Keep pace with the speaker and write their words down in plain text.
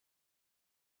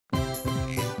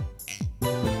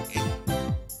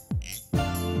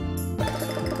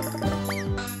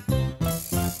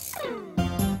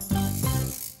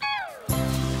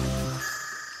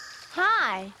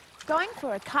Going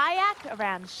for a kayak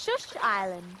around Shush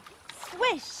Island.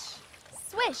 Swish,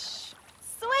 swish,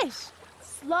 swish.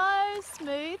 Slow,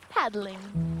 smooth paddling.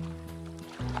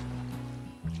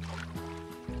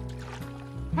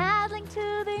 Paddling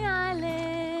to the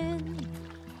island,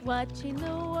 watching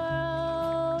the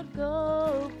world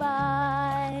go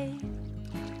by.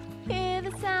 Hear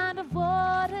the sound of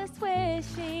water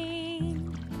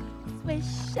swishing,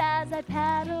 swish as I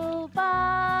paddle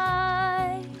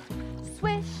by.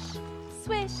 Swish,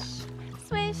 swish,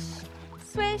 swish,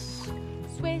 swish,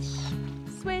 swish,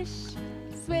 swish,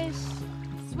 swish,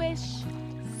 swish,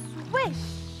 swish.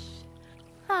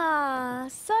 Ah,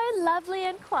 so lovely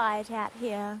and quiet out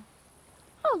here.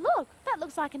 Oh, look, that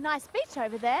looks like a nice beach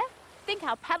over there. Think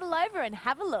I'll paddle over and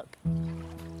have a look.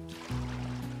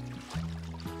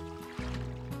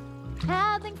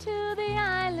 Paddling to the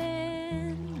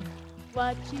island,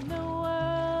 watching the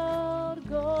world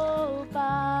go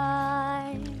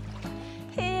by.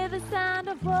 Hear the sound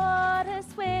of water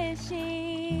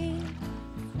swishing,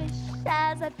 swish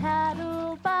as I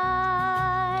paddle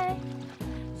by.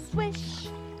 Swish,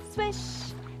 swish,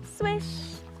 swish,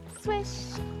 swish,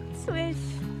 swish,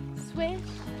 swish,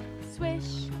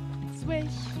 swish,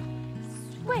 swish,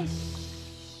 swish.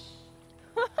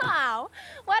 Wow,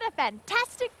 what a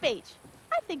fantastic beach.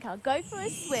 I think I'll go for a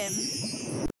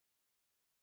swim.